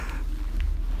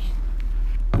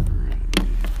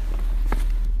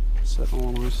Set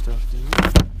all my stuff down.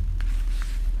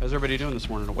 How's everybody doing this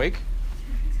morning? Awake?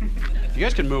 You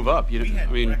guys can move up.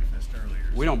 We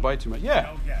don't bite too much.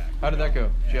 Yeah. Oh, yeah. How did that go?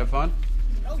 Did you have fun?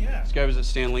 Oh, yeah. This guy was at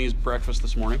Stan Lee's breakfast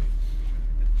this morning.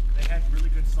 They had really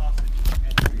good sausage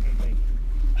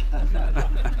and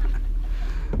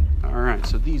All right,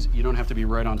 so these you don't have to be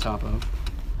right on top of.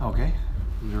 Okay.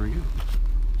 And there we go.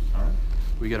 All right.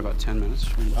 We got about 10 minutes.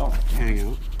 We can hang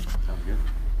out. Sounds good.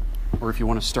 Or if you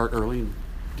want to start early and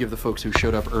give the folks who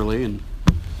showed up early and...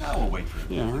 We'll wait for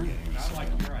it. Yeah, all right. I like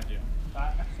your idea.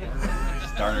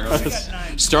 Start early.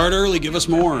 Start early. Give us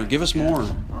more. Give us more.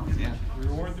 Yeah.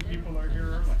 Reward the people that are here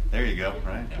early. There you go,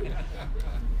 right?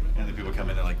 And the people come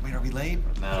in, they're like, wait, are we late?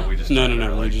 No, we just... No.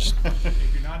 early. We just...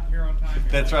 If you're not here on time, you're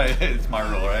That's right. It's my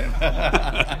rule,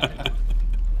 right?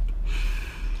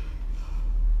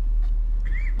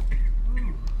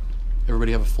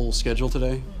 Everybody have a full schedule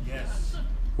today? Yes.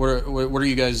 What are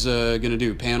you guys going to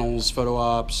do? Panels, photo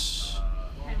ops?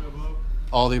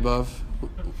 All the above?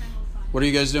 What are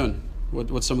you guys doing?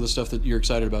 What's some of the stuff that you're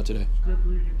excited about today?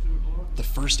 The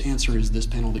first answer is this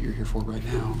panel that you're here for right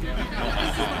now.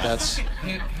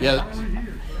 Yeah.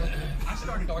 I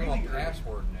started talking about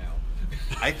password now.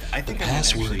 I think The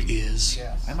password is...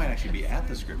 I might actually be at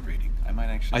the script reading.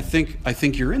 I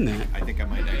think you're in that. I think I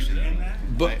might actually.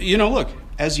 But, look,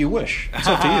 as you wish. It's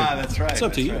up to you. That's right. It's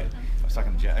up to you. Right. I was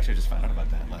talking to Jeff. Actually, I just found out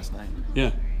about that last night.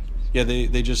 Yeah. Yeah,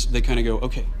 they kind of go,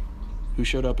 okay, who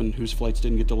showed up and whose flights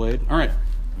didn't get delayed? All right.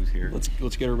 Who's here? Let's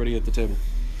get everybody at the table.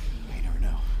 You never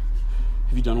know.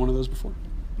 Have you done one of those before?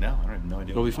 No, I have no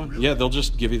idea. It'll be fun. Yeah, they'll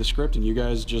just give you the script and you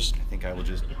guys just... I think I will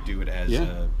just do it as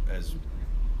Yeah. as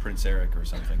Prince Eric or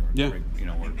something. Or, Yeah. Or,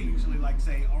 They usually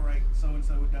say, all right, so and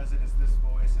so does it as this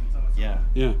voice, and so and so. yeah.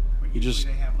 Yeah. But You usually just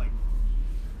they have like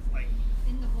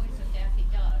in the voice of Daffy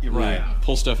Duck. You're right.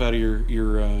 pull stuff out of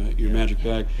your magic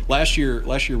bag. Last year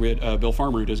we had Bill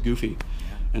Farmer who does Goofy.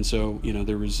 And so,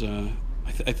 there was I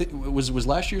think was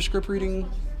last year's script reading.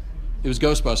 It was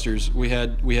Ghostbusters. We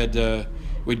had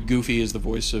Goofy as the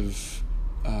voice of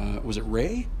was it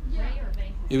Ray? Ray or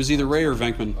Venkman? It was either Ray or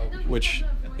Venkman, which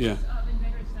yeah.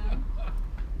 Inventor's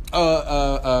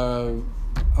Oh.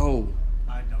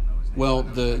 I don't know his name. Well,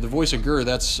 the voice of Gurr,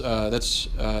 that's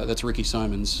Ricky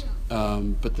Simons.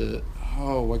 But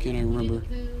why can't I remember?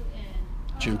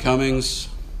 Jim Cummings.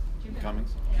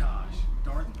 Cummings. Gosh,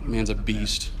 Darth. Man's a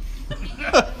beast.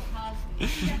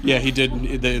 Yeah, he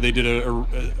did. They did a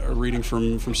reading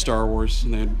from Star Wars,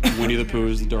 and they had Winnie the Pooh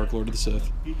as the Dark Lord of the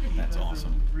Sith. That's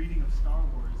awesome. Reading of Star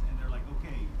Wars, and they're like,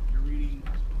 okay, you're reading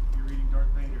Darth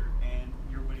Vader, and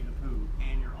you're Winnie the Pooh,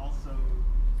 and you're also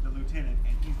the Lieutenant,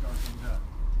 and he's Darth Duck,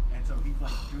 and so he's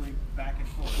like doing back and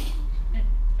forth.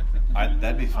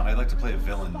 That'd be fun. I'd like to play a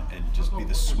villain and just be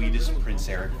the sweetest Prince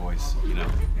Eric voice,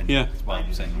 And Yeah. While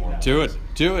I'm saying the world. Do it.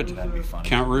 That'd be fun.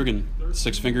 Count Rugen,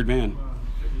 six-fingered man.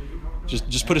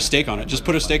 Just put a stake on it. Just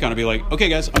put a stake on it. Be like, okay,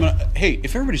 guys, hey,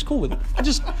 if everybody's cool with it,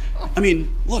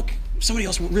 look, somebody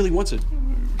else really wants it.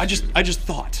 I just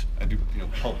thought. I do,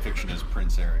 Pulp Fiction as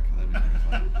Prince Eric. That'd be really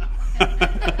fun.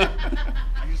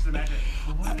 I just imagine,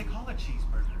 well, what do they call a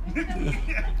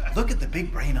cheeseburger? Look at the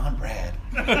big brain on Brad.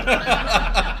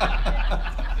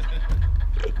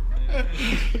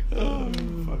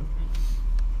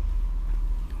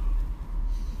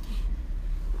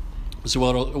 So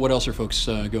what else are folks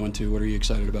going to? What are you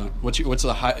excited about? What's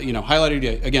the highlight of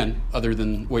your day again, other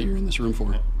than what you're in this room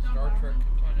for?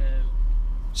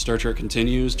 Star Trek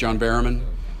continues. John Barrowman.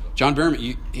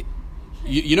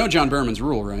 You know John Barrowman's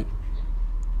rule, right?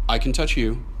 I can touch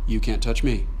you, you can't touch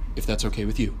me, if that's okay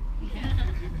with you.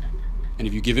 And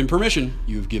if you give him permission,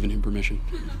 you have given him permission.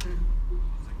 It's a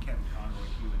Kevin Conroy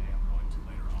Q&A I'm going to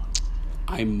later on.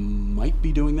 I might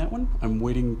be doing that one. I'm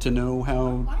waiting to know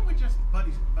how. Why don't we just buddy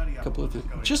up? A couple of We'll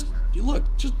things. go Just here. look.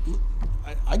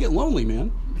 I get lonely,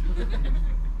 man. We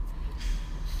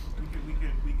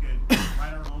could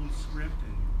write our own script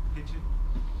and pitch it.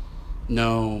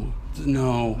 No.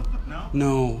 No?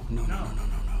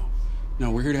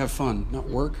 No, we're here to have fun, not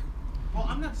work. Well,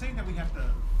 I'm not saying that we have to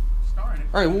star in it.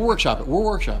 All right, we'll workshop it.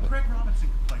 Craig Robinson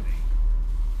could play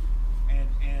Dave.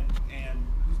 And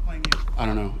who's playing you? I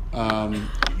don't know.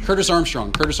 Curtis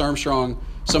Armstrong.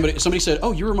 Somebody said,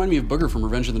 "Oh, you remind me of Booger from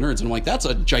Revenge of the Nerds," and I'm like, "That's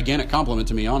a gigantic compliment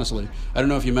to me, honestly." I don't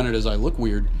know if you meant it as I look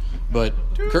weird, but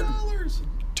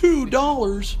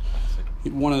 $2.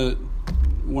 One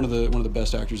of the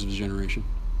best actors of his generation.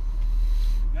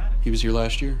 You got it. He was here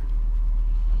last year.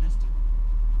 I missed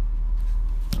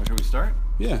it. Shall we start?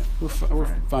 Yeah, we're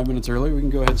 5 minutes early. We can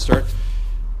go ahead and start.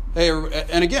 Hey,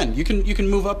 and again, you can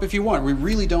move up if you want. We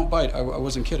really don't bite. I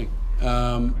wasn't kidding.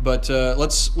 But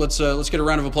let's get a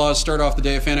round of applause. Start off the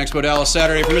day of Fan Expo Dallas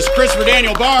Saturday for Mr. Christopher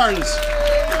Daniel Barnes.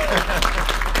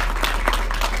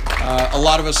 A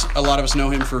lot of us know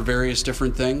him for various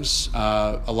different things.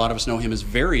 A lot of us know him as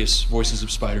various voices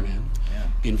of Spider-Man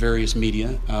in various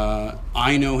media.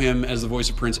 I know him as the voice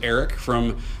of Prince Eric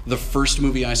from the first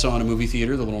movie I saw in a movie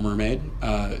theater, The Little Mermaid.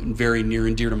 Very near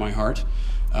and dear to my heart.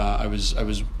 I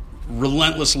was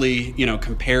relentlessly,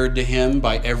 compared to him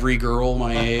by every girl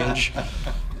my age,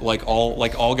 like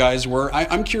all guys were.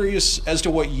 I'm curious as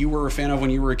to what you were a fan of when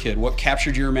you were a kid. What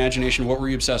captured your imagination? What were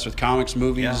you obsessed with? Comics,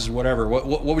 movies, whatever.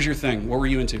 What was your thing? What were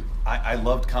you into? I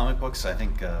loved comic books. I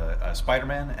think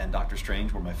Spider-Man and Doctor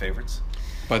Strange were my favorites.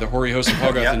 By the hoary host of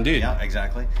Hogarth, indeed. Yeah,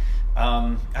 exactly.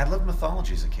 I loved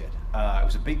mythology as a kid. I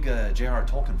was a big J.R.R.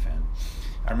 Tolkien fan.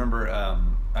 I remember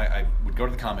I would go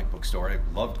to the comic book store. I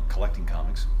loved collecting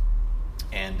comics.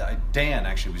 And Dan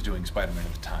actually was doing Spider-Man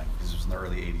at the time. This was in the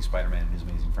early 80s, Spider-Man and His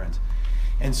Amazing Friends.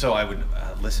 And so I would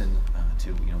listen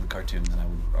to the cartoons, and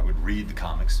I would read the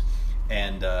comics.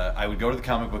 And I would go to the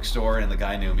comic book store, and the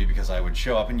guy knew me because I would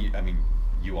show up, and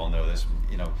you all know this.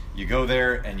 You go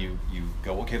there and you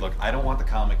go, okay, look, I don't want the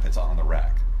comic that's on the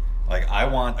rack. Like, I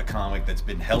want a comic that's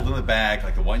been held in the bag,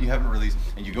 like the one you haven't released,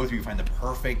 and you go through, you find the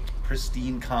perfect,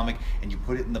 pristine comic, and you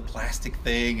put it in the plastic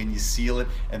thing, and you seal it,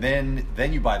 and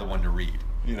then you buy the one to read.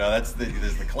 There's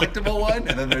the collectible one,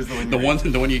 and then there's the one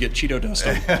the one you get Cheeto dust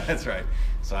on. That's right.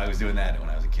 So I was doing that when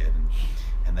I was a kid,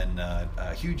 and then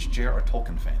a huge J.R.R.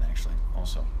 Tolkien fan, actually,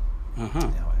 also.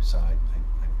 So I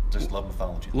just love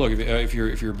mythology. Look, if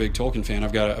you're a big Tolkien fan,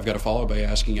 I've got to follow by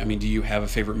asking. Do you have a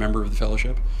favorite member of the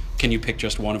Fellowship? Can you pick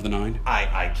just one of the 9?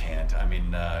 I can't.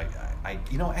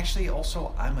 Actually,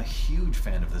 also, I'm a huge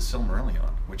fan of the Silmarillion,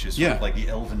 which is sort of like the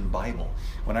Elven Bible.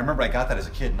 When I remember I got that as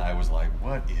a kid, and I was like,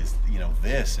 what is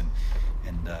this?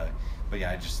 But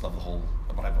yeah, I just love the whole.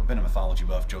 But I've been a mythology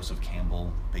buff. Joseph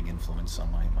Campbell, big influence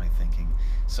on my thinking.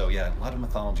 So yeah, a lot of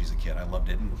mythology as a kid. I loved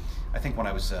it, and I think when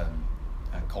I was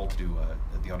called to do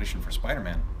the audition for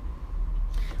Spider-Man,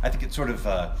 I think it sort of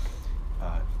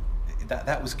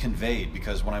that was conveyed,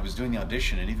 because when I was doing the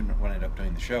audition, and even when I ended up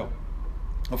doing the show,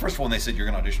 well, first of all, when they said you're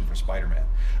going to audition for Spider-Man,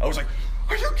 I was like,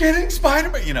 "Are you kidding,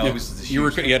 Spider-Man?" It was this you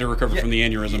had to recover from the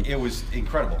aneurysm. It was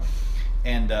incredible,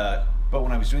 and but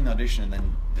when I was doing the audition and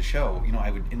then the show,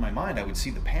 I would, in my mind, I would see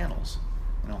the panels,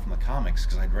 from the comics,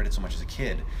 because I'd read it so much as a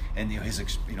kid, and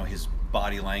his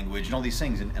body language and all these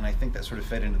things, and I think that sort of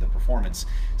fed into the performance.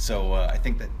 So I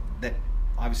think that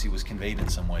obviously was conveyed in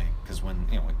some way, because when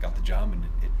I got the job, and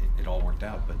it all worked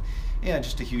out. But yeah,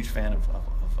 just a huge fan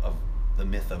of the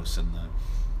mythos and the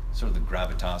sort of the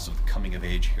gravitas of the coming of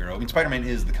age hero. Spider-Man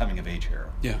is the coming of age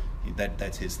hero. Yeah,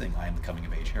 that's his thing. I am the coming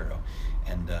of age hero,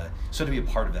 and so to be a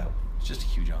part of that, it's just a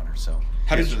huge honor. So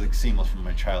it's really seamless from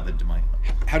my childhood to my.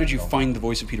 How did you find the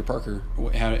voice of Peter Parker?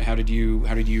 How did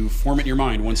you form it in your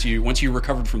mind once you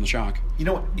recovered from the shock?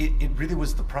 It really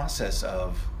was the process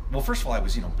of. Well, first of all, I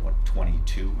was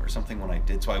 22 or something when I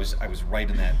did, so I was right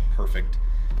in that perfect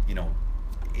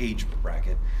age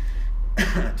bracket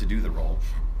to do the role.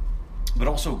 But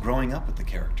also growing up with the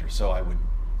character, so I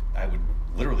would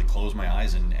literally close my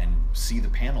eyes and see the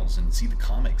panels and see the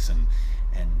comics and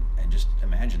just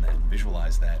imagine that and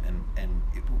visualize that, and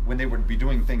when they would be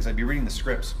doing things, I'd be reading the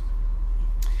scripts,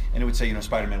 and it would say,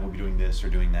 Spider-Man will be doing this or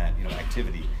doing that,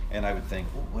 activity, and I would think,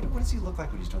 well, what does he look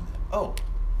like when he's doing that? Oh,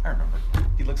 I remember,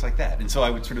 he looks like that. And so I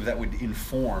would that would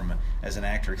inform as an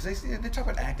actor, because they talk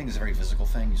about acting as a very physical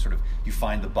thing. You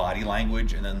find the body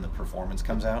language, and then the performance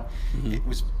comes out. Mm-hmm. It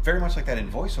was very much like that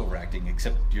in voiceover acting,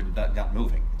 except you're not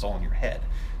moving. It's all in your head.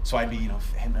 So I'd be,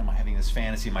 having this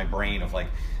fantasy in my brain of like,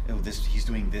 he's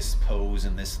doing this pose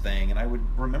and this thing, and I would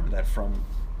remember that from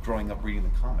growing up reading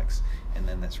the comics, and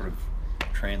then that sort of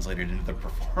translated into the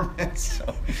performance.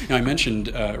 So. Now, I mentioned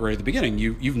right at the beginning,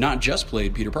 you've not just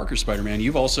played Peter Parker Spider-Man,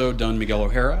 you've also done Miguel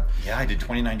O'Hara. Yeah, I did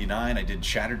 2099, I did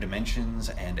Shattered Dimensions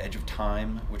and Edge of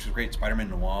Time, which was great, Spider-Man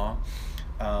Noir.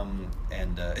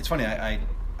 And it's funny, I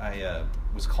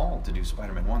was called to do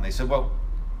Spider-Man 1. They said, well,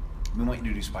 we want you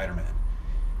to do Spider-Man.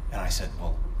 And I said,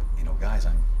 well, guys,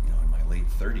 I'm in my late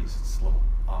 30s. It's a little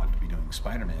odd to be doing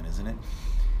Spider-Man, isn't it?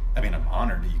 I'm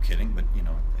honored, are you kidding? But,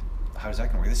 how is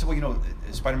that going to work? They said, well,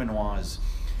 Spider-Man Noir is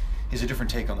a different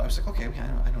take on that. I was like, okay,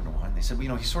 I don't know why. And they said,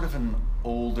 well, he's sort of an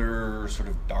older, sort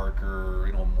of darker,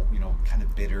 kind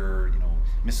of bitter,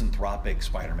 misanthropic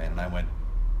Spider-Man. And I went,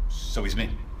 so he's me.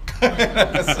 And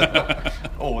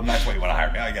that's why you want to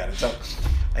hire me. I got it. So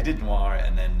I did Noir,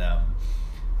 and then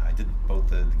I did both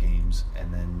the games,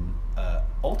 and then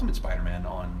Ultimate Spider-Man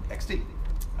on XD.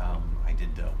 I did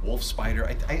Wolf Spider.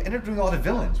 I ended up doing a lot of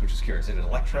villains, which is curious. I did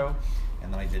Electro,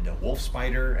 and then I did Wolf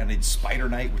Spider, and I did Spider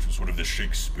Knight, which was sort of the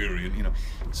Shakespearean,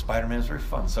 Spider-Man. Is very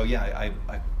fun. So yeah,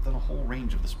 I've done a whole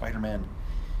range of the Spider-Man,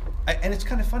 and it's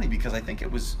kind of funny because I think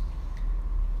it was,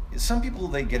 some people,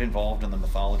 they get involved in the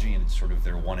mythology and it's sort of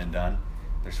they're one and done.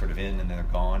 They're sort of in and they're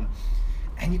gone,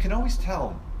 and you can always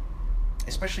tell,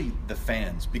 especially the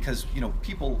fans, because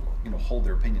people hold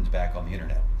their opinions back on the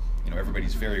internet.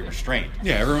 Everybody's very restrained.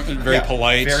 Yeah, everyone very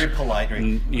polite. Very polite. Right?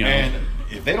 And, and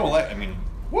if they don't like,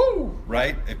 woo,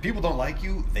 right? If people don't like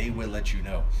you, they will let you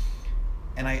know.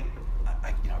 And I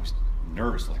was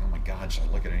nervous, like, oh my God, should I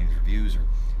look at any of these reviews?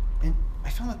 And I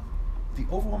found that the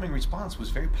overwhelming response was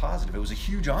very positive. It was a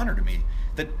huge honor to me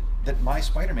that my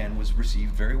Spider-Man was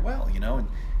received very well, and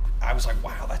I was like,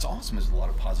 wow, that's awesome. There's a lot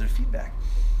of positive feedback.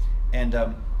 And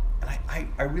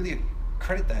I really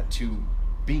credit that to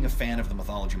being a fan of the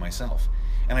mythology myself.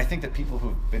 And I think that people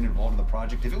who've been involved in the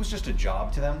project, if it was just a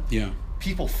job to them,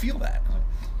 people feel that.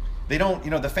 They don't,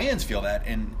 the fans feel that,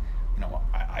 and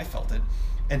I felt it.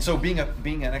 And so being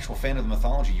an actual fan of the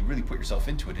mythology, you really put yourself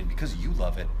into it, and because you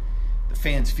love it, the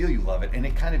fans feel you love it, and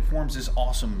it kind of forms this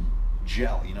awesome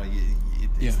gel.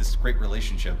 It's this great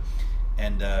relationship.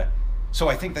 And so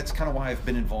I think that's kind of why I've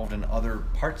been involved in other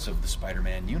parts of the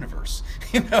Spider-Man universe.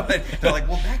 They're like,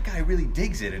 well, that guy really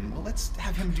digs it, and let's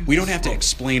have him do. We don't have to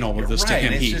explain all of this to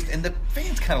him. And the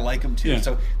fans kind of like him too. Yeah.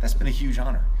 So that's been a huge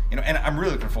honor. And I'm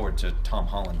really looking forward to Tom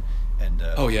Holland. And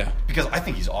because I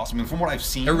think he's awesome. And from what I've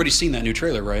seen, everybody's seen that new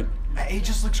trailer, right? He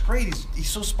just looks great. He's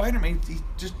so Spider-Man. He's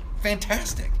just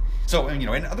fantastic. So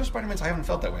and other Spider-Mans I haven't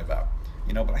felt that way about.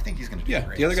 But I think he's going to do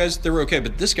great. The other guys, they were okay,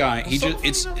 but this guy,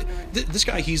 this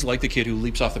guy, he's like the kid who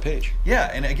leaps off the page.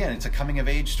 Yeah, and again, it's a coming of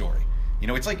age story.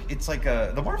 It's like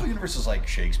the Marvel universe is like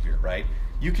Shakespeare, right?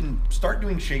 You can start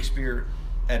doing Shakespeare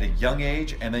at a young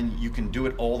age, and then you can do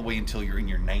it all the way until you're in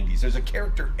your 90s. There's a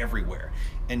character everywhere,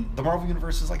 and the Marvel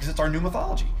universe is like, 'cause it's our new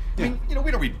mythology. I mean,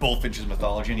 we don't read Bullfinch's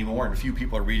mythology anymore, and a few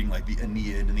people are reading like the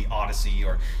Aeneid and the Odyssey,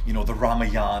 or the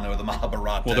Ramayana or the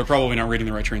Mahabharata. Well, they're probably not reading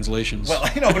the right translations. Well,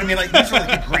 but I mean, like, these are like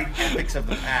the great epics of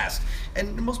the past,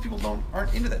 and most people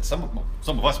aren't into that. Some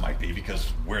of us might be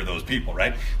because we're those people,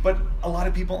 right? But a lot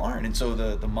of people aren't, and so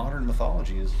the modern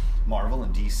mythology is Marvel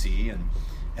and DC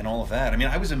and all of that. I mean,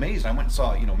 I was amazed. I went and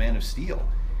saw Man of Steel,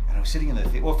 and I was sitting in the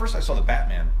theater. Well, first I saw the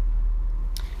Batman.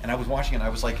 And I was watching it, and I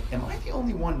was like, am I the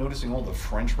only one noticing all the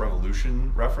French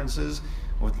Revolution references?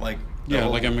 With like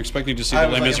I'm expecting to see the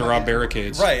Les Miserables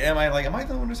barricades. Right. Am I the one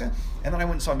who understand? And then I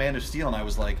went and saw Man of Steel, and I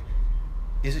was like,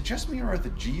 is it just me, or are the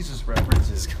Jesus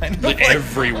references kind of like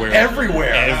everywhere?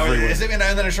 Everywhere. And then I was,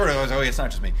 it's not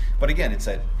just me. But again, it's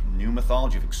that new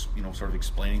mythology of sort of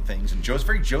explaining things, and Joe's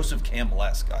very Joseph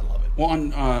Campbell-esque. I love it. Well,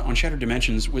 on Shattered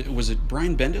Dimensions, was it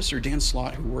Brian Bendis or Dan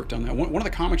Slott who worked on that? One of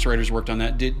the comics writers worked on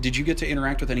that. Did you get to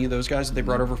interact with any of those guys that they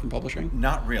brought over from publishing?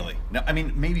 Not really. No, I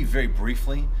mean, maybe very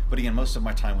briefly, but again, most of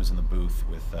my time was in the booth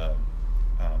with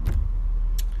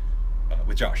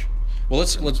Josh. Well,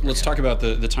 let's talk about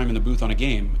the time in the booth on a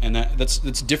game, and that's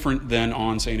different than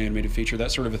on, say, an animated feature,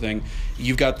 that sort of a thing.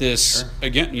 You've got this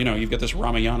again, you've got this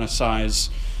Ramayana size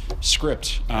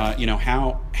script.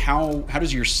 How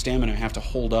does your stamina have to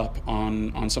hold up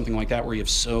on something like that, where you have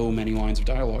so many lines of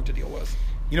dialogue to deal with?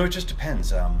 It just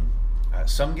depends.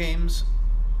 Some games,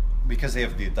 because they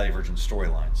have the divergent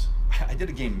storylines. I did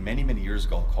a game many years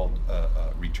ago called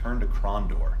Return to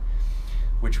Krondor,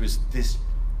 which was this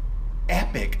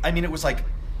epic. I mean, it was like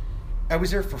I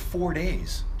was there for 4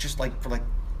 days, just like for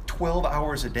 12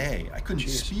 hours a day. I couldn't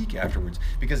speak afterwards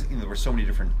because there were so many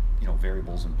different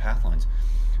variables and path lines.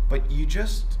 But you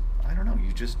just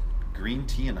green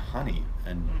tea and honey,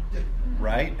 and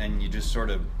right, and you just sort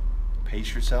of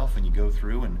pace yourself, and you go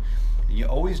through, and you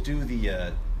always do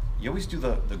the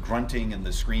grunting and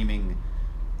the screaming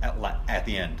at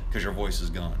the end because your voice is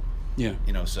gone. Yeah.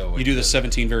 So you do the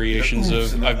 17 variations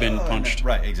of I've been punched.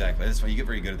 Right, exactly. That's why you get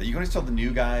very good at that. You can always tell the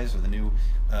new guys or the new.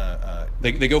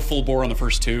 They go full bore on the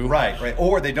first two. Right.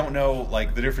 Or they don't know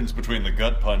the difference between the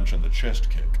gut punch and the chest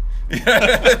kick. These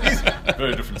are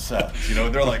very different sounds.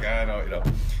 They're like, I know.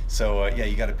 So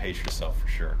you got to pace yourself for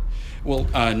sure. Well,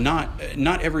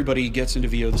 not everybody gets into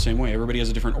VO the same way. Everybody has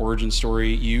a different origin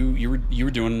story. You were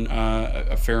doing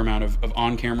a fair amount of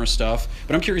on-camera stuff,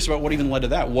 but I'm curious about what even led to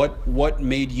that. What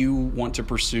made you want to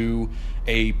pursue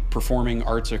a performing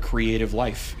arts, a creative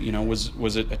life?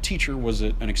 Was it a teacher? Was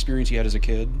it an experience you had as a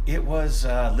kid? It was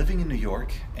living in New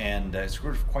York, and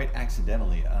sort of quite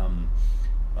accidentally.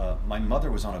 My mother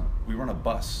was we were on a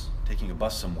bus, taking a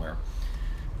bus somewhere,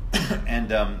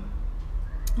 and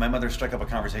my mother struck up a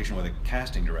conversation with a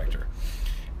casting director,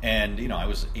 and I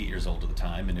was 8 years old at the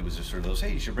time, and it was just sort of those,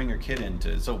 hey, you should bring your kid in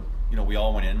so we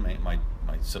all went in, my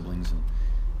siblings,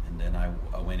 And then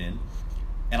I went in,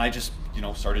 and I just,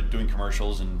 started doing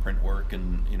commercials and print work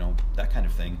and, that kind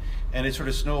of thing. And it sort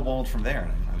of snowballed from there.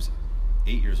 And I was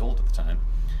 8 years old at the time.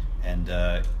 And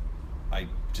I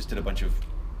just did a bunch of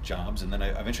jobs. And then I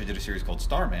eventually did a series called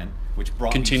Starman, which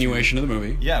brought Continuation of the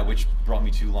movie. Yeah, which brought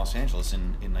me to Los Angeles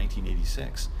in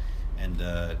 1986. And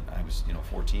I was,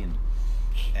 14.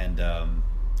 And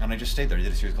I just stayed there. I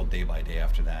did a series called Day by Day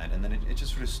after that. And then it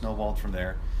just sort of snowballed from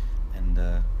there.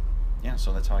 And yeah,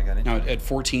 so that's how I got into it. Now, at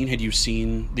 14, had you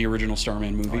seen the original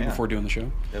Starman movie before doing the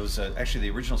show? That was actually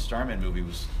the original Starman movie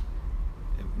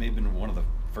it may have been one of the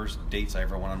first dates I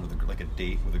ever went on with a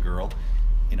date with a girl,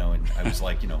 and I was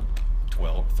like,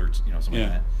 12, 13, something like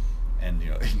that. And,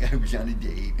 I was on a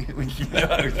date.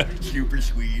 I was super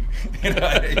sweet.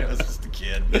 I was just a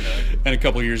kid. And a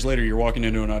couple of years later, you're walking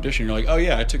into an audition. You're like, oh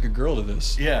yeah, I took a girl to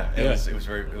this. Yeah, it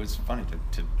was funny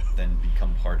to then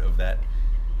become part of that,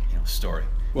 story.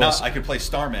 Well, now I could play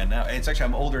Starman now. It's actually,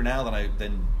 I'm older now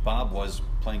than Bob was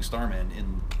playing Starman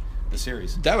in the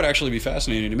series. That would actually be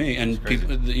fascinating to me. And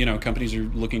people, companies are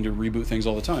looking to reboot things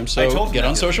all the time. So get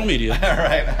on social media.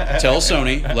 Right. Tell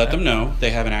Sony, let them know they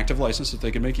have an active license that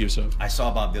they can make use of. I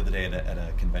saw Bob the other day at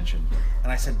a convention,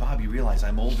 and I said, Bob, you realize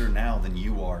I'm older now than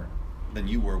you were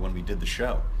when we did the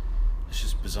show. It's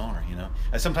just bizarre,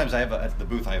 Sometimes I have at the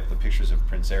booth, I have the pictures of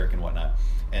Prince Eric and whatnot,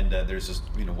 and there's this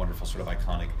wonderful sort of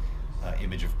iconic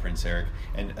image of Prince Eric.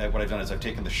 And what I've done is I've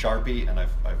taken the Sharpie and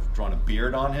I've drawn a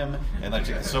beard on him, and I've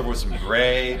taken silver with some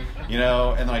gray,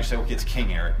 and then I say, okay, it's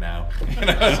King Eric now.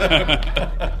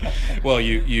 Well,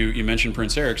 you mentioned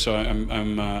Prince Eric, so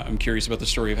I'm curious about the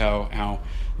story of how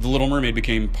The Little Mermaid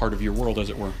became part of your world, as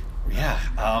it were. Yeah,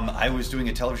 I was doing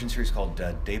a television series called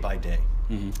Day by Day,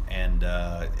 and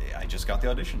I just got the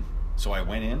audition. So I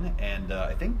went in, and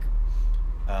I think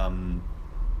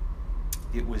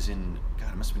it was in,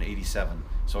 it must have been 87.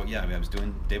 So yeah, I was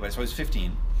doing Day by Day. So I was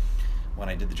 15 when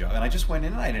I did the job, and I just went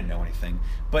in and I didn't know anything.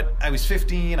 But I was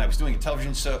 15, I was doing a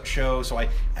television show, so I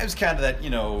was kind of that,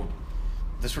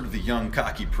 the sort of the young,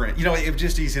 cocky Prince. It was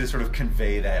just easy to sort of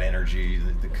convey that energy,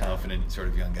 the confident sort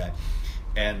of young guy.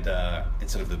 And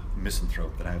instead of the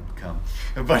misanthrope that I have become.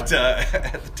 But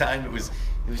at the time, it was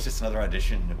just another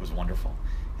audition. It was wonderful.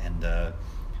 And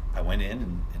I went in,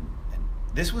 and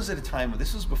this was at a time,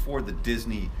 this was before the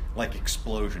Disney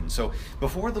explosion. So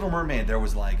before Little Mermaid, there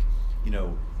was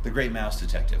The Great Mouse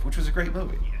Detective, which was a great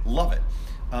movie. Love it.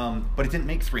 But it didn't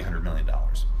make $300 million.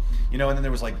 And then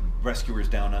there was Rescuers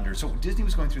Down Under. So Disney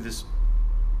was going through this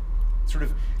sort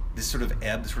of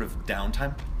ebb, this sort of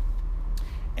downtime.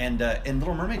 And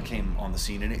Little Mermaid came on the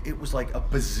scene, and it was like $1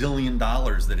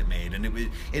 bazillion that it made,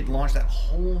 and it launched that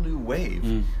whole new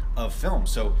wave of film.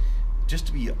 So just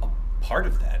to be a part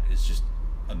of that is just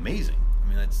amazing. I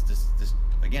mean, that's this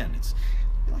again. It's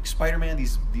like Spider-Man,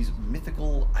 these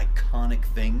mythical, iconic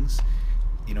things.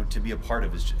 To be a part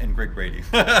of is, and Greg Brady.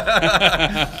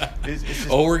 It's just,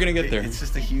 we're gonna get there. It's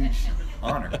just a huge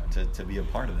honor to be a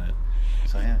part of that.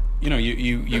 So yeah.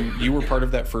 You were part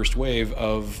of that first wave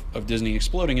of Disney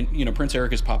exploding, and Prince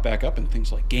Eric has popped back up in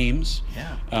things like games.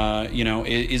 Yeah.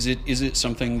 Is it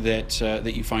something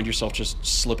that you find yourself just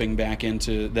slipping back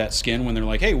into that skin when they're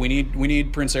like, hey, we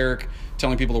need Prince Eric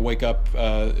telling people to wake up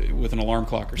with an alarm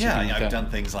clock or something like that? Yeah, I've done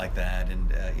things like that,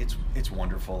 and it's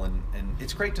wonderful, and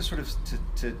it's great to sort of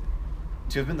to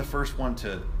have been the first one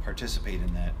to participate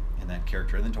in that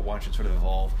character, and then to watch it sort of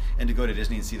evolve, and to go to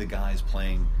Disney and see the guys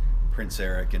playing Prince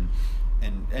Eric, and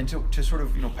to sort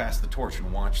of pass the torch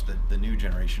and watch the new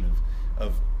generation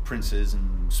of princes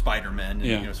and Spider-Men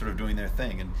and sort of doing their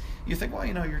thing, and you think, well,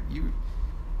 you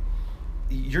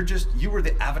were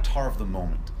the avatar of the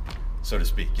moment, so to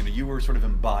speak. You were sort of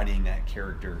embodying that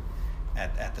character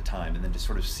at the time, and then to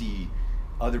sort of see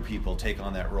other people take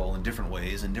on that role in different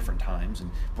ways and different times and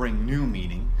bring new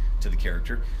meaning to the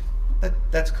character.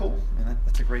 That's cool, and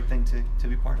that's a great thing to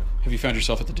be part of. Have you found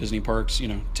yourself at the Disney parks,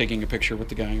 taking a picture with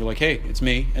the guy, and you're like, hey, it's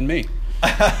me and me?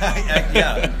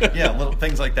 yeah, little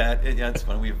things like that. It's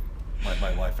fun.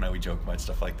 My wife and I, we joke about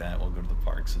stuff like that. We'll go to the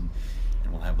parks and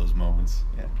we'll have those moments.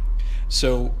 Yeah.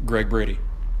 So, Greg Brady.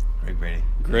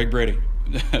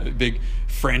 Big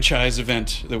franchise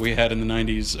event that we had in the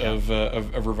 90s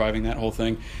of reviving that whole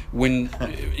thing. When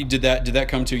did that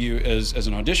come to you as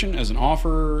an audition, as an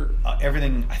offer?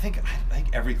 Everything. I think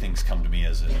everything's come to me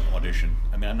as an audition.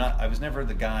 I mean, I was never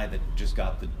the guy that just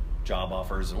got the job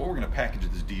offers. Well, we're going to package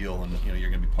this deal, and you're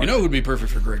going to be part. It would be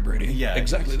perfect for Greg Brady. Yeah,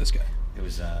 exactly. This guy. It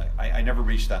was. I never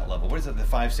reached that level. What is it? The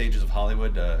 5 stages of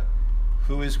Hollywood.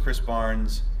 Who is Chris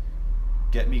Barnes?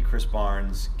 Get me Chris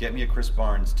Barnes. Get me a Chris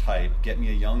Barnes type. Get me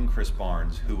a young Chris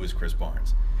Barnes. Who is Chris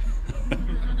Barnes?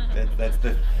 That's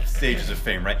the stages of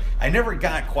fame, right? I never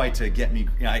got quite to get me.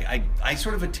 You know, I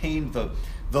sort of attained the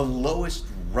lowest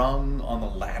rung on the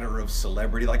ladder of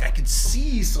celebrity. Like, I could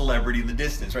see celebrity in the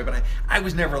distance, right? But I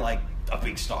was never like a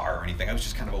big star or anything. I was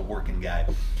just kind of a working guy.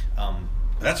 But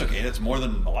that's okay. That's more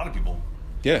than a lot of people.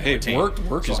 Yeah. Hey,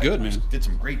 work So is good, I man. did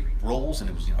some great roles, and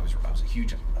it was, you know, it was a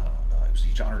huge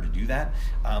honor to do that.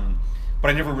 But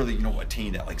I never really, you know,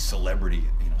 attained that like celebrity,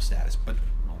 you know, status. But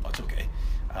well, that's okay.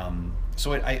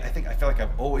 So I think I feel like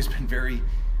I've always been very,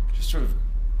 just sort of,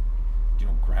 you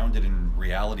know, grounded in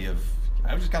reality of,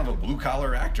 I was just kind of a blue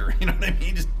collar actor, you know what I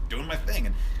mean, just doing my thing,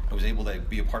 and I was able to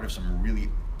be a part of some really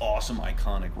awesome,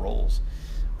 iconic roles.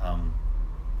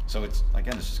 So it's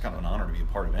just kind of an honor to be a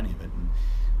part of any of it, and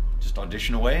just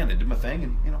audition away, and I did my thing,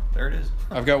 and you know, there it is.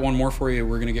 I've got one more for you.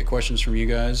 We're going to get questions from you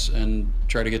guys and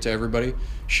try to get to everybody.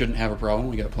 Shouldn't have a problem.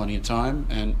 We got plenty of time,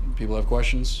 and people have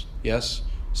questions. Yes.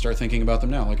 Start thinking about them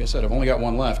now. Like I said, I've only got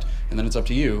one left, and then it's up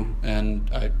to you. And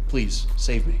please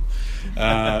save me.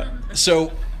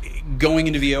 So, going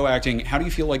into VO acting, how do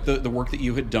you feel like the work that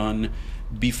you had done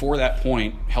before that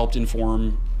point helped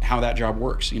inform how that job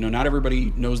works? You know, not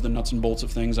everybody knows the nuts and bolts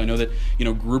of things. I know that, you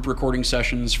know, group recording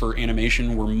sessions for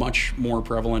animation were much more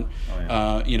prevalent.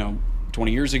 You know,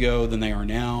 20 years ago than they are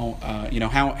now. You know,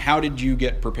 how did you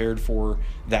get prepared for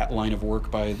that line of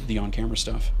work by the on-camera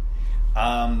stuff?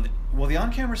 Well, the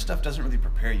on-camera stuff doesn't really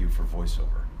prepare you for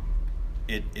voiceover.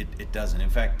 It doesn't. In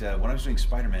fact, when I was doing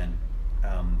Spider-Man,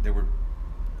 there were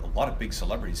a lot of big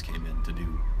celebrities came in to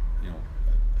do, you know,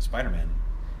 Spider-Man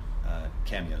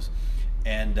cameos,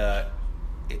 and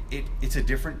it's a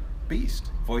different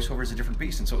beast. Voiceover is a different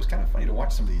beast, and so it was kind of funny to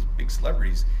watch some of these big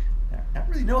celebrities not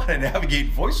really know how to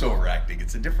navigate voiceover acting.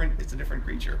 It's a different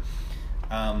creature.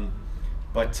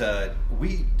 But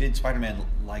we did Spider-Man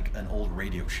like an old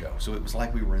radio show, so it was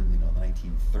like we were in, you know, the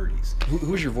 1930s.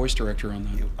 Who was your voice director on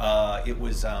that? It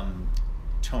was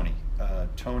Tony.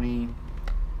 Tony.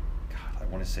 God, I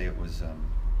want to say it was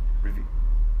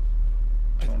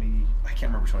Tony. I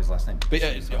can't remember Tony's last name.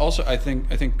 But also, I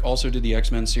think also did the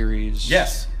X-Men series.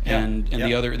 Yes. And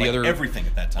the other everything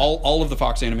at that time. All of the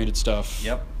Fox animated stuff.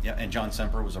 Yep. Yeah. And John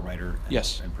Semper was a writer.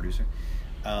 And producer.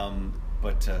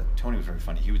 But Tony was very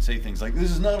funny. He would say things like, "This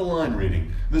is not a line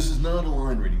reading. This is not a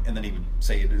line reading," and then he would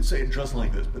say it just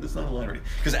like this, but it's not a line reading.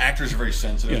 Because actors are very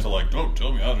sensitive to like, "Don't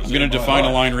tell me how to." I'm going to define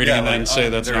a line reading and then say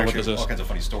that's not what this is. All kinds of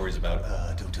funny stories about,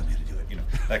 "Don't tell me how to do it," you know,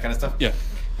 that kind of stuff. Yeah.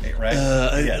 Right.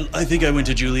 I think I went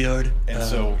to Juilliard. And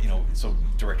so, you know, so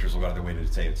directors will go out of their way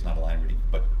to say it's not a line reading,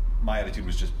 but my attitude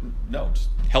was just no, just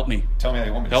help me. Tell me how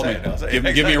you want me to say it. Help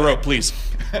me. Give me a rope, please.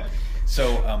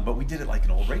 So, but we did it like an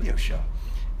old radio show.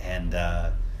 And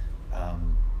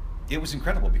it was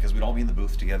incredible because we'd all be in the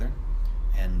booth together,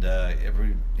 and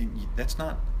that's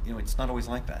not, you know, it's not always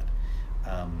like that.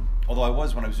 Although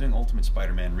when I was doing Ultimate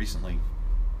Spider-Man recently,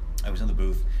 I was in the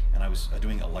booth and I was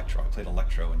doing Electro. I played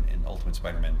Electro in Ultimate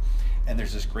Spider-Man, and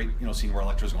there's this great, you know, scene where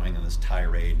Electro's going on this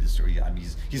tirade.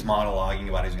 He's monologuing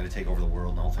about how he's going to take over the world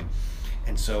and the whole thing.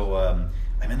 And so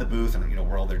I'm in the booth, and you know,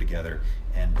 we're all there together,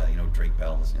 and you know, Drake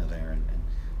Bell is, you know, there, and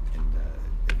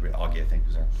Augie, I think,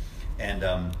 was there, and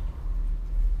I'm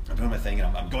doing my thing,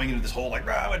 and I'm going into this whole like,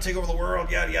 I'm gonna take over the world,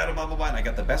 yada yada, blah blah blah. And I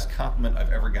got the best compliment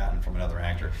I've ever gotten from another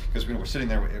actor, because we're standing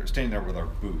there with our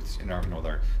booths, with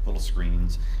our little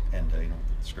screens, and you know,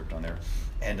 the script on there,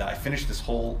 and I finished this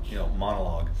whole, you know,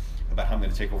 monologue about how I'm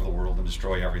going to take over the world and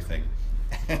destroy everything.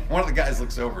 And one of the guys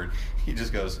looks over and he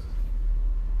just goes,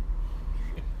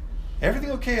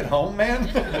 "Everything okay at home, man?"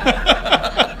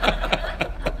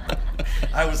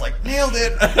 I was like, nailed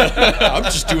it. I'm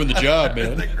just doing the job,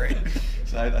 man. Isn't that great?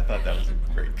 So I thought that was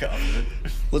a great compliment.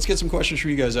 Let's get some questions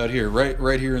from you guys out here,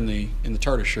 right here in the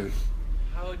TARDIS shirt.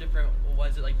 How different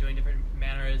was it, like doing different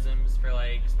mannerisms for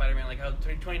like Spider-Man, like how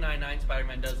 29.9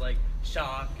 Spider-Man does like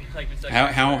shock, like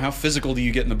how physical do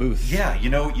you get in the booth? Yeah, you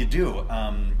know, you do.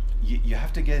 You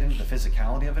have to get into the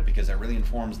physicality of it, because that really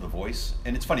informs the voice.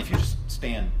 And it's funny, if you just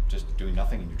stand just doing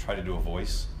nothing and you try to do a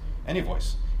voice, any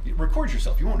voice, you record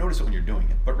yourself. You won't notice it when you're doing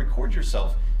it, but record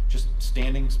yourself just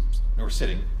standing or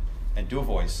sitting and do a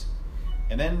voice,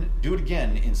 and then do it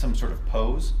again in some sort of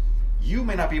pose. You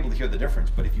may not be able to hear the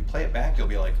difference, but if you play it back, you'll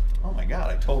be like, "Oh my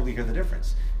God, I totally hear the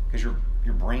difference," because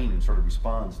your brain sort of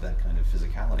responds to that kind of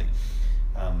physicality.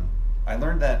 I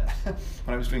learned that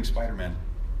when I was doing Spider-Man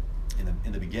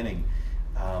in the beginning.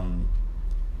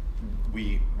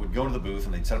 We would go to the booth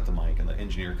and they'd set up the mic, and the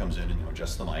engineer comes in and, you know,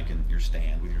 adjusts the mic and your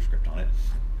stand with your script on it,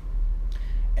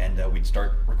 and we'd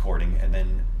start recording, and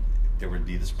then there would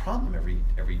be this problem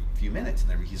every few minutes,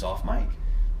 and he's off mic.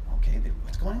 Okay,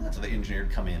 what's going on? So the engineer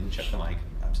would come in and check the mic.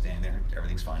 I'm standing there,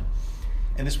 everything's fine,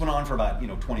 And this went on for about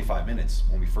 25 minutes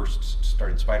when we first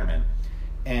started Spider-Man.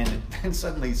 And then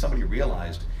suddenly somebody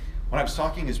realized when I was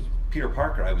talking as Peter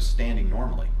Parker, I was standing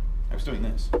normally. I was doing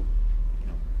this,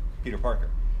 Peter Parker.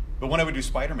 But when I would do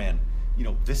Spider-Man,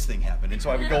 this thing happened, and so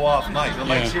I would go off nice on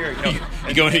my chair.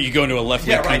 You go into a left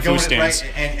leg kung fu stance.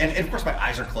 Right, and of course my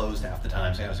eyes are closed half the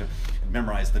time, so I was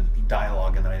memorize the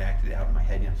dialogue and then I'd act it out in my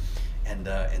head,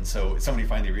 and so somebody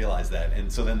finally realized that,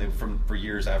 and so then for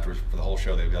years afterwards, for the whole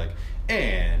show, they'd be like,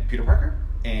 and Peter Parker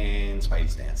and Spidey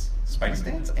stance,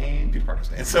 and Peter Parker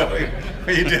stance. So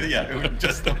you did it, it was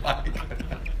just the mic.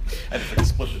 I had to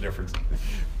split the difference.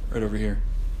 Right over here.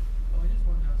 I just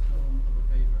want to ask of a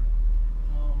favor.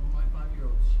 My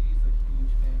 5-year-old, she's a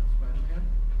huge fan of Spider-Man,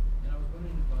 and I was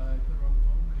wondering if I put her on the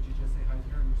phone, could you just say hi to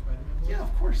her in your Spider-Man voice? Yeah,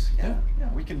 of course. Yeah,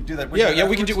 we can do that. We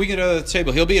can do it at the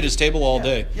table. He'll be at his table all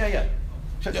day. Yeah.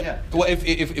 Well,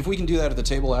 if we can do that at the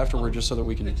table afterward, just so that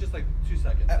we can. It's just like 2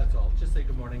 seconds. That's all. Just say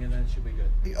good morning, and then she'll be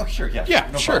good. Oh, sure. Yeah. Yeah,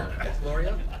 no sure.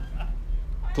 problem.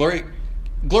 Gloria.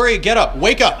 Gloria, get up!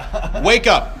 Wake up! Wake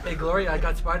up! Hey, Gloria, I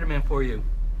got Spider-Man for you.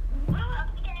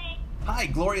 Hi,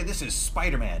 Gloria. This is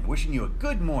Spider-Man. Wishing you a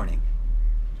good morning.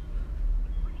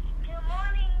 Good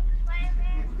morning,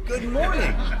 Spider-Man. Good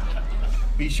morning.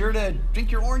 Be sure to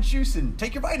drink your orange juice and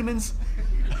take your vitamins.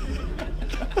 Okay,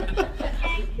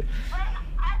 but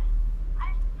I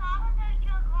saw the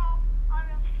Joker on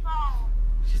the phone.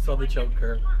 She saw the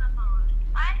Joker. On the phone.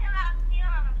 I cannot see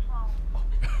on the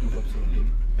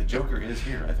phone. The Joker is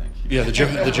here, I think. Yeah, the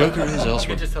Joker is I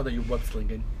elsewhere. can just tell that you're web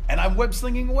slinging. And I'm web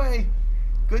slinging away.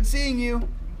 Good seeing you.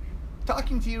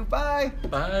 Talking to you. Bye.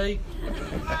 Bye.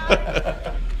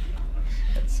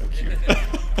 That's so cute.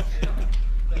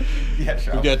 Yeah,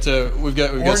 sure. We've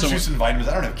got Orange some. juice and vitamins.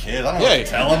 I don't have kids. I don't know what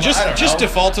to tell them. Just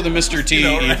default to the Mr. T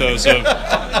right? ethos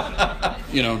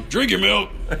of, drink your milk,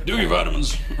 do your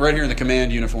vitamins, right here in the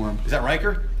command uniform. Is that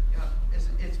Riker?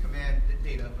 It's command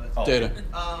data, but Oh. Data.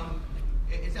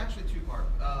 It's actually 2-part.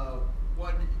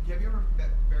 One, have you ever met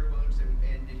Barry Williams,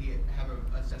 and did he have an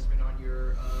assessment on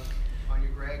your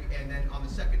Greg? And then on the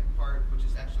second part, which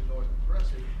is actually more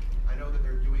progressive, I know that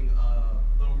they're doing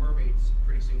Little Mermaids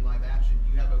pretty soon live action.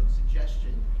 Do you have a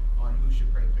suggestion on who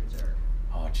should play Prince Eric?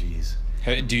 Oh, jeez.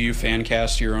 Do you fan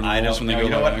cast your own I roles don't when know. they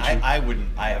go You know live what? action? I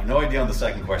wouldn't. I have no idea on the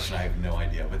second question. I have no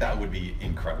idea, but that would be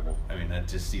incredible. I mean,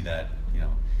 to see that,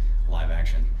 live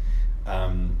action.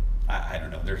 I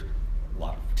don't know. There's a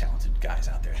lot of talented guys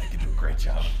out there that can do a great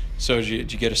job. So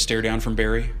did you get a stare down from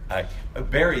Barry?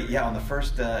 Barry, yeah, on the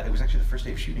first, it was actually the first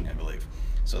day of shooting, I believe.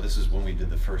 So this is when we did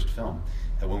the first film,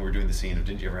 when we were doing the scene of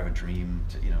 "Didn't you ever have a dream?"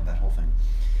 That whole thing.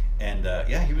 And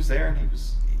yeah, he was there, and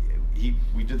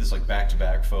we did this like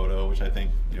back-to-back photo, which I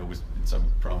think was in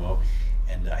some promo.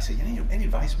 And I said, any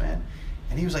advice, man?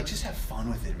 And he was like, just have fun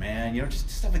with it, man.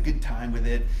 Just have a good time with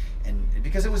it. And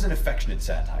because it was an affectionate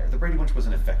satire, the Brady Bunch was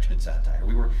an affectionate satire.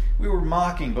 We were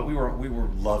mocking, but we were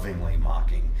lovingly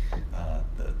mocking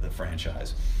the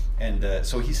franchise. And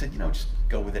so he said, just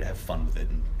go with it, have fun with it,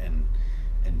 and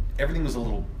everything was a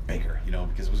little bigger,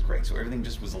 because it was great. So everything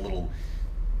just was a little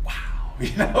wow,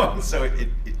 And so it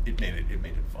made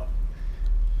it fun.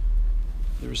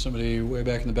 There was somebody way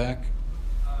back in the back.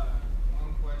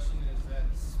 One question is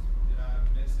did I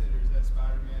miss it, or is that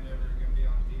Spider-Man ever going to be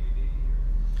on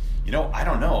DVD? Or? I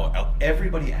don't know.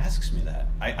 Everybody asks me that.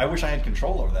 I wish I had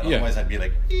control over that. Yeah. Otherwise, I'd be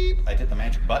like, beep. I'd hit the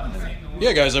magic button.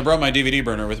 Yeah, guys, I brought my DVD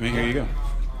burner with me. Here you go.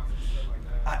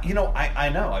 I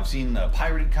know. I've seen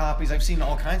pirated copies. I've seen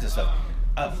all kinds of stuff.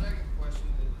 The second question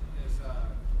is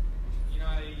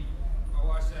I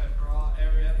watched that for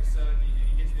every episode, and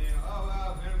he gets to the end, oh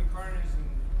wow, Venom and Carnage, and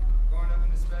going up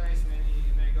into space, and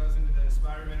then it goes into the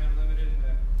Spider-Man Unlimited, and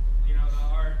the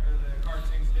art or the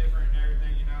cartoon's different and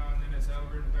everything, and then it's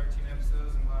over in 13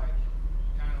 episodes, and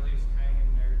kind of leaves hanging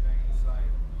and everything. It's like,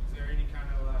 is there any kind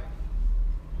of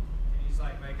can you just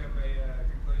make up a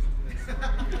conclusion to this story?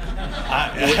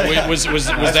 Was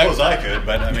I that? suppose I could,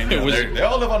 but I mean, Was- they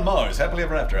all live on Mars, happily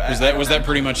ever after. Was that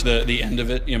pretty much the end of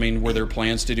it? I mean, were there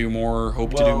plans to do more?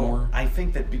 Hope to do more? I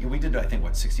think that we did,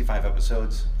 65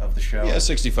 episodes of the show. Yeah,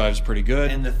 65 is pretty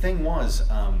good. And the thing was,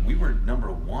 we were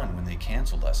 #1 when they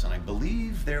canceled us, and I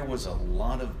believe there was a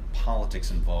lot of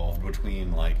politics involved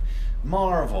between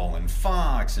Marvel and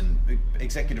Fox and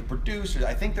executive producers.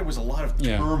 I think there was a lot of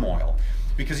turmoil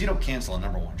because you don't cancel a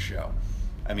 #1 show.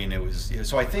 I mean, it was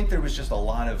so. I think there was just a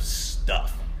lot of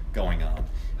stuff going on.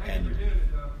 Thank you for doing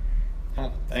it, though.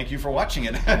 Well, thank you for watching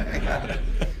it.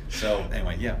 So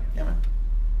anyway, yeah, man.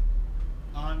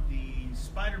 On the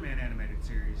Spider-Man animated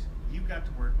series, you got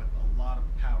to work with a lot of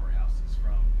powerhouses,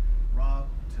 from Rob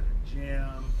to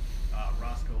Jim,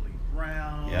 Roscoe Lee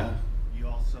Brown. Yeah. You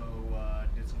also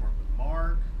did some work with Mark.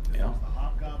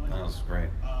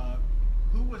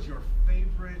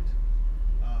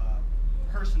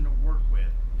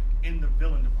 in the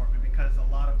villain department, because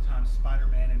a lot of times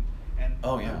Spider-Man and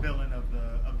Oh, the yeah. villain of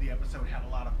the episode had a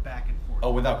lot of back and forth.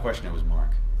 Oh, without question, it was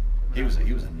Mark. He was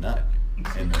a nut.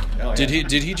 And, oh, Did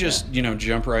yeah. he just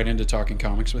jump right into talking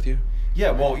comics with you?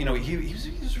 Yeah, well, he was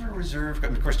sort of reserved. I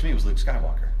mean, of course, to me, it was Luke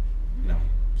Skywalker.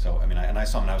 So I mean, I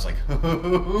saw him and I was like,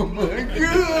 oh my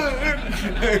god,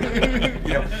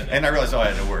 And I realized, I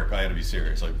had to work. I had to be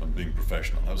serious. Like, I'm being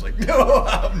professional. I was like, no,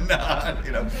 I'm not.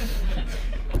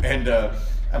 And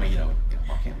I mean,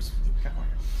 Mark Hamill was Luke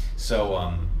Skywalker.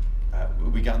 So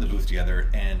we got in the booth together,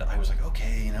 and I was like,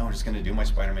 okay, I'm just gonna do my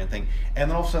Spider-Man thing. And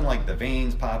then all of a sudden, like, the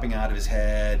veins popping out of his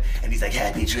head, and he's like,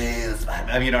 happy trails.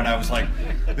 I mean, and I was like,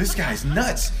 this guy's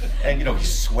nuts. And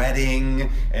he's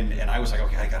sweating, and I was like,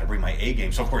 okay, I gotta bring my A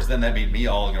game. So of course, then that made me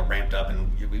all ramped up,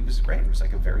 and it was great. It was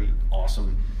like a very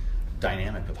awesome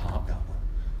dynamic with Hobgoblin.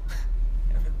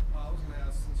 I was going to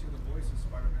ask, since you're the voice of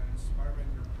Spider-Man, is Spider-Man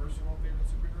your personal favorite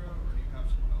superhero, or do you have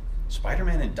someone else?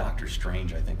 Spider-Man and Doctor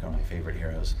Strange, I think, are my favorite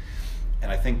heroes.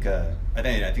 And I think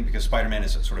because Spider-Man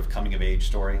is a sort of coming of age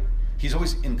story. He's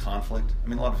always in conflict. I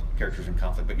mean, a lot of characters are in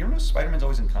conflict, but Spider-Man's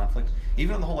always in conflict.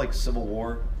 Even in the whole Civil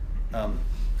War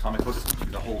comic books,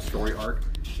 the whole story arc,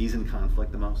 he's in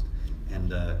conflict the most.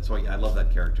 And so I love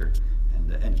that character.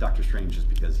 And Doctor Strange just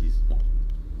because he's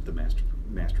the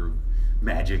master of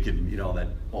magic and all that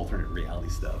alternate reality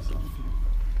stuff. So.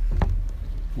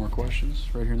 More questions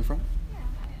right here in the front. Yeah,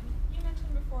 you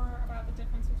mentioned before about the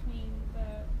difference between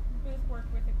the booth work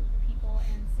with a group of people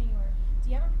and singular. Do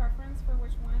you have a preference for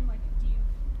which one? Like, do you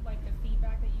like the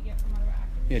feedback that you get from other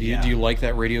actors? Yeah. Do you like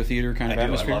that radio theater kind of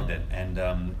atmosphere? I loved it, and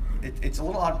it's a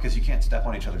little odd because you can't step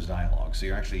on each other's dialogue, so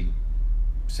you're actually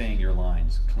saying your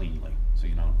lines cleanly. So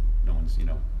no one's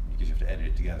because you have to edit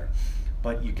it together,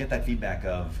 but you get that feedback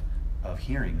of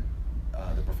hearing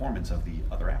the performance of the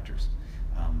other actors.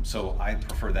 So I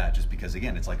prefer that just because,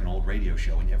 again, it's like an old radio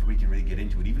show and everybody can really get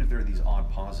into it. Even if there are these odd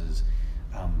pauses,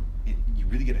 you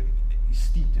really get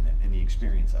steeped in it, in the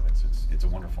experience of it. So it's a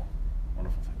wonderful,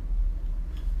 wonderful thing.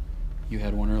 You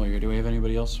had one earlier. Do we have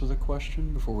anybody else with a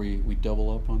question before we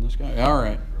double up on this guy? All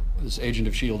right. This Agent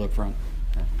of S.H.I.E.L.D. up front.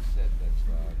 You said that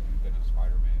you've been a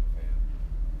Spider-Man fan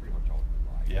pretty much all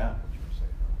your life. Yeah. What you were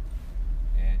saying,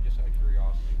 right? And just out of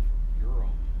curiosity, from your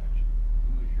own connection,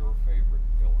 who is your favorite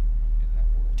villain in that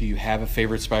world? Do you have a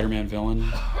favorite Spider-Man villain?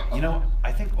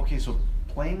 I think, okay, so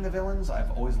playing the villains,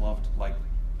 I've always loved,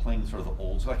 playing sort of the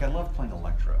old, I loved playing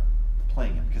Electro,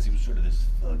 playing him, because he was sort of this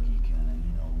thuggy kind of,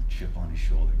 chip on his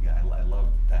shoulder guy. I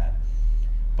loved that.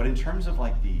 But in terms of,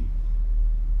 the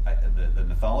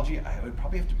mythology, I would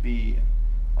probably have to be,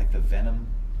 the Venom,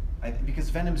 because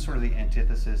Venom is sort of the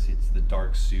antithesis. It's the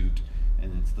dark suit,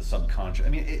 and it's the subconscious. I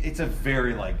mean, it's a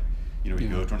very, you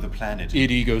go to another planet.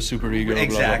 Id ego, super ego,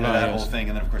 exactly, blah, blah, blah, that whole thing,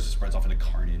 and then of course it spreads off into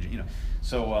carnage.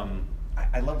 So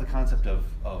I love the concept of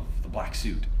the black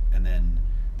suit, and then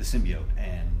the symbiote,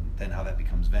 and then how that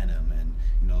becomes Venom, and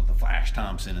the Flash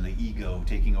Thompson and the ego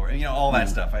taking over, all that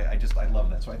stuff. I love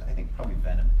that. So I think probably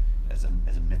Venom as a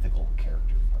mythical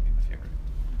character would probably be my favorite.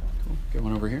 Cool. Get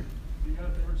one over here. Do you got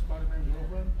a favorite Spider-Man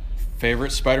girlfriend?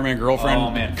 Favorite Spider-Man girlfriend?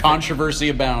 Oh, man. Controversy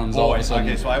abounds all of a sudden.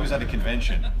 Okay, so I was at a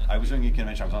convention. I was doing a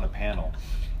convention. I was on a panel,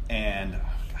 and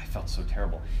I felt so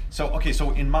terrible. So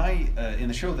in my in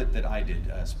the show that I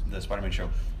did, the Spider-Man show,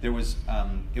 there was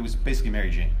it was basically Mary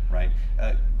Jane, right?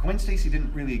 Gwen Stacy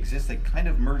didn't really exist. They kind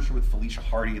of merged her with Felicia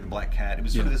Hardy, the Black Cat. It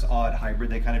was sort of this odd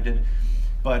hybrid they kind of did.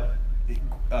 But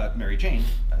Mary Jane,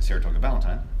 Saratoga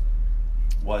Valentine,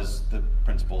 was the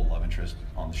principal love interest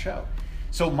on the show.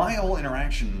 So my whole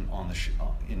interaction on the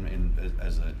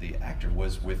the actor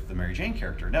was with the Mary Jane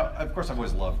character. Now, of course, I've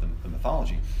always loved the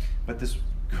mythology, but this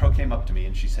girl came up to me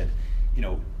and she said,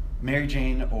 Mary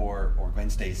Jane or Gwen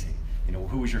Stacy,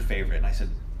 who was your favorite? And I said,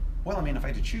 well, I mean, if I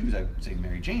had to choose, I would say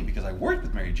Mary Jane, because I worked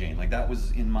with Mary Jane. That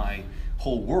was in my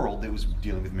whole world that was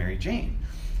dealing with Mary Jane.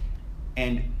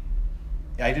 And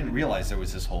I didn't realize there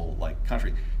was this whole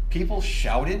country. People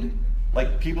shouted.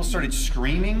 People started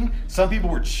screaming. Some people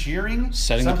were cheering.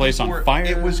 Setting the place on fire.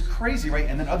 It was crazy, right?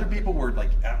 And then other people were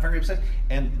very upset.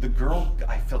 And the girl,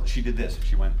 I felt she did this.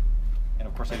 She went, and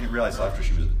of course I didn't realize after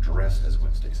she was dressed as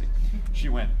Gwen Stacy. She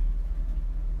went,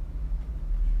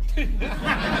 and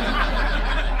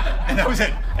that was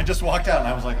it. And just walked out. And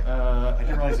I was like, I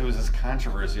didn't realize there was this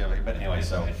controversy of it. But anyway,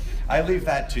 so I leave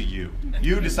that to you.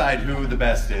 You decide who the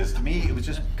best is. To me, it was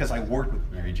just because I worked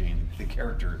with Mary Jane, the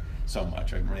character, so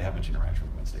much. I didn't really have much interaction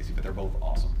with Gwen Stacy, but they're both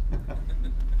awesome.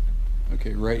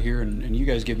 Okay, right here, and you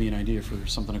guys give me an idea for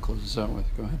something to close this out with.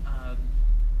 Go ahead.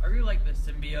 I really like the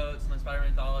symbiotes and the Spider-Man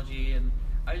mythology, and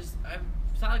I'm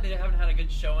sad they haven't had a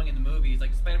good showing in the movies.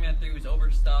 Spider-Man 3 was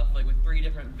overstuffed, with 3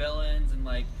 different villains, and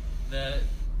the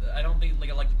I don't think like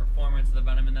I liked the performance of the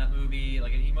Venom in that movie.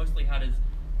 Like he mostly had his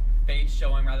face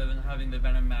showing rather than having the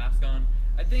Venom mask on.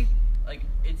 I think like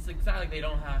it's exactly like they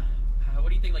don't have. What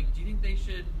do you think? Like, do you think they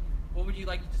should? What would you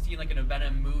like to see in like in a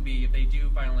Venom movie if they do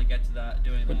finally get to that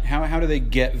doing But that? how do they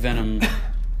get Venom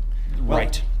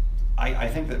right? I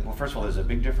think that, well, first of all, there's a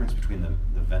big difference between the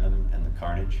Venom and the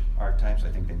Carnage archetypes. I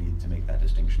think they need to make that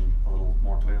distinction a little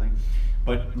more clearly.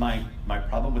 But my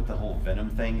problem with the whole Venom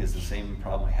thing is the same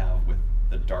problem I have with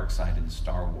the dark side in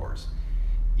Star Wars.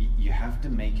 You have to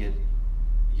make it,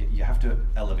 you have to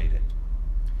elevate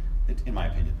it, in my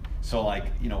opinion. So like,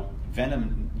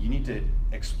 Venom, you need to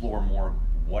explore more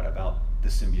what about the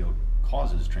symbiote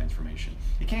causes transformation.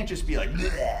 It can't just be like,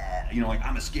 like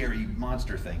I'm a scary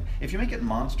monster thing. If you make it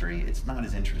monstery, it's not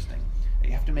as interesting.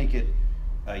 You have to make it,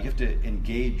 you have to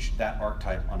engage that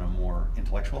archetype on a more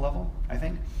intellectual level, I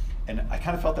think. And I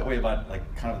kind of felt that way about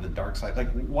like kind of the dark side.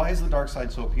 Like, why is the dark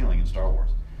side so appealing in Star Wars?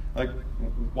 Like,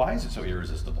 why is it so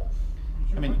irresistible?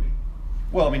 I mean,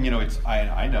 it's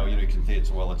I know you can say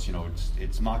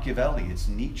it's Machiavelli, it's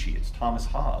Nietzsche, it's Thomas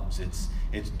Hobbes, it's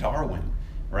Darwin,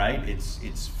 right?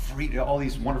 It's free, all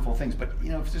these wonderful things. But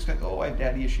if it's just like, I have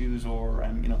daddy issues, or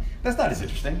I'm that's not as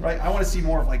interesting, right? I want to see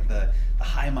more of like the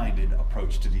high-minded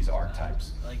approach to these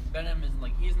archetypes. Like Venom isn't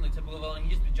like he isn't the typical villain.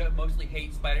 He just mostly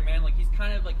hates Spider-Man. Like he's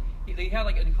kind of like they have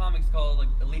like in comics called like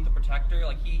a lethal protector.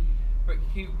 Like he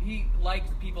likes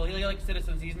people. He likes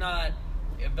citizens. He's not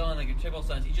a villain like a triple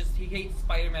sense. He hates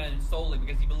Spider-Man solely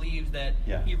because he believes that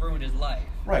he ruined his life.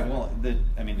 Right. Well,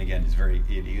 again, it's very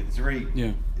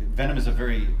Venom is a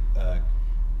very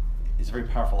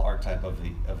powerful archetype of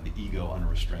the ego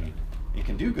unrestrained. It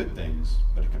can do good things,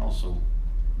 but it can also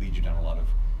lead you down a lot of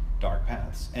dark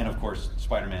paths. And of course,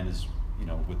 Spider-Man is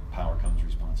with power comes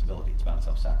responsibility. It's about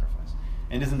self-sacrifice.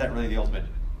 And isn't that really the ultimate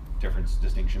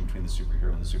distinction between the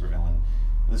superhero and the supervillain?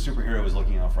 The superhero is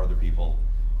looking out for other people,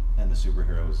 and the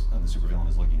supervillain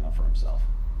is looking out for himself.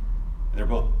 They're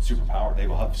both superpowered. They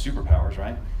will have superpowers,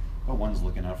 right? But one's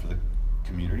looking out for the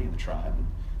community and the tribe,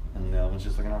 and the other one's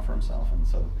just looking out for himself. And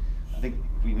so I think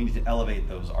we need to elevate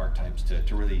those archetypes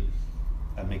to really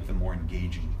make them more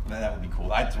engaging. That would be cool.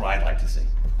 That's what I'd like to see.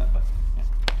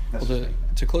 But,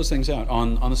 to close things out,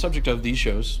 on the subject of these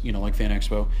shows, like Fan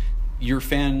Expo, you're a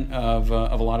fan of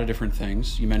a lot of different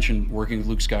things. You mentioned working with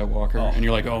Luke Skywalker, and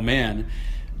you're like, oh man,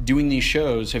 doing these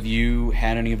shows, have you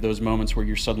had any of those moments where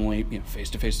you're suddenly face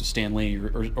to face with Stan Lee,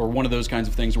 or one of those kinds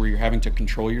of things where you're having to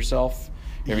control yourself,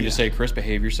 having to say, Chris,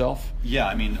 behave yourself? Yeah,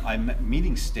 I'm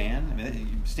meeting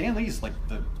Stan. Stan Lee's like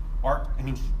the art.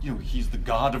 He's the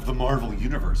god of the Marvel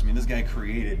universe. This guy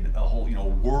created a whole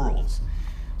worlds.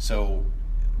 So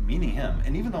meeting him,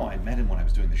 and even though I met him when I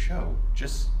was doing the show,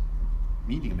 just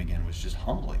meeting him again was just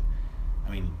humbling.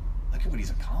 Look at what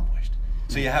he's accomplished.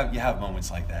 So you have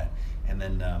moments like that, and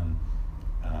then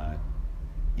I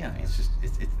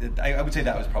would say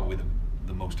that was probably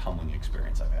the most humbling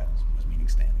experience I've had was meeting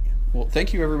Stan again. Well,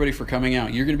 thank you everybody for coming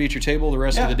out. You're going to be at your table the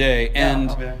rest of the day,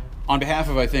 and on behalf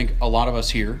of I think a lot of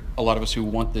us here, a lot of us who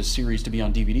want this series to be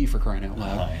on DVD for crying out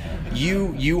loud,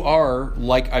 you are,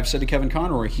 like I've said to Kevin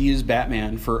Conroy, he is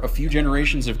Batman for a few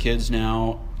generations of kids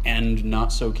now, and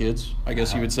not so kids, I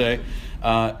guess you would say.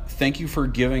 Thank you for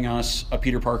giving us a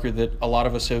Peter Parker that a lot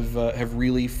of us have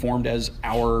really formed as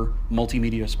our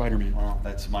multimedia Spider-Man. Well,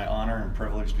 that's my honor and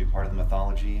privilege to be part of the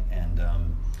mythology, and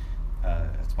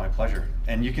it's my pleasure.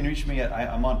 And you can reach me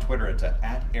I'm on Twitter. It's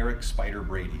at Eric Spider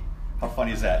Brady. How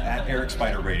funny is that? At Eric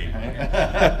Spider Brady.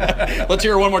 Let's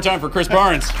hear it one more time for Chris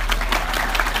Barnes.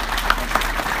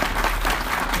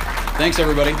 Thanks,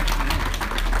 everybody.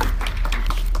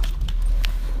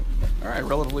 All right,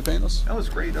 relatively painless. That was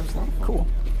great. That was a lot of fun. Cool.